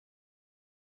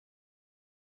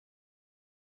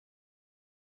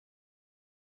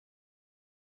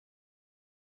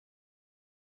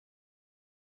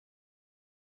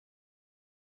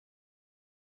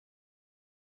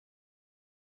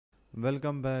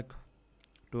Welcome back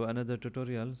to another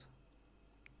tutorials.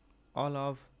 All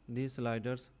of these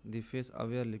sliders, the face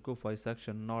aware liquify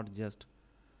section, not just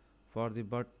for the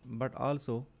but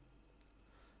also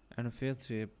and face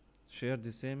shape share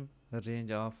the same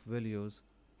range of values.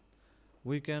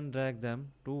 We can drag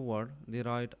them toward the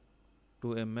right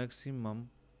to a maximum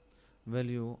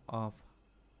value of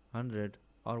 100,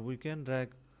 or we can drag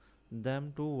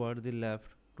them toward the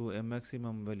left to a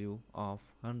maximum value of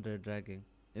 100. Dragging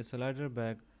a slider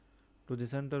back to the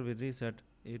center will reset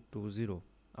it to 0.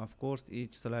 Of course,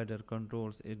 each slider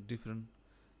controls a different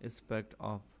aspect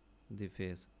of the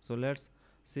face. So let's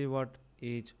see what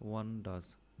each one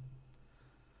does.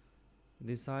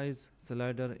 The size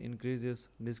slider increases,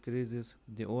 decreases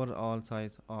the overall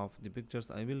size of the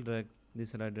pictures. I will drag the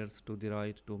sliders to the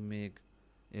right to make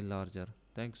it larger.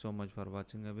 Thanks so much for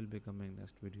watching. I will be coming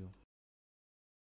next video.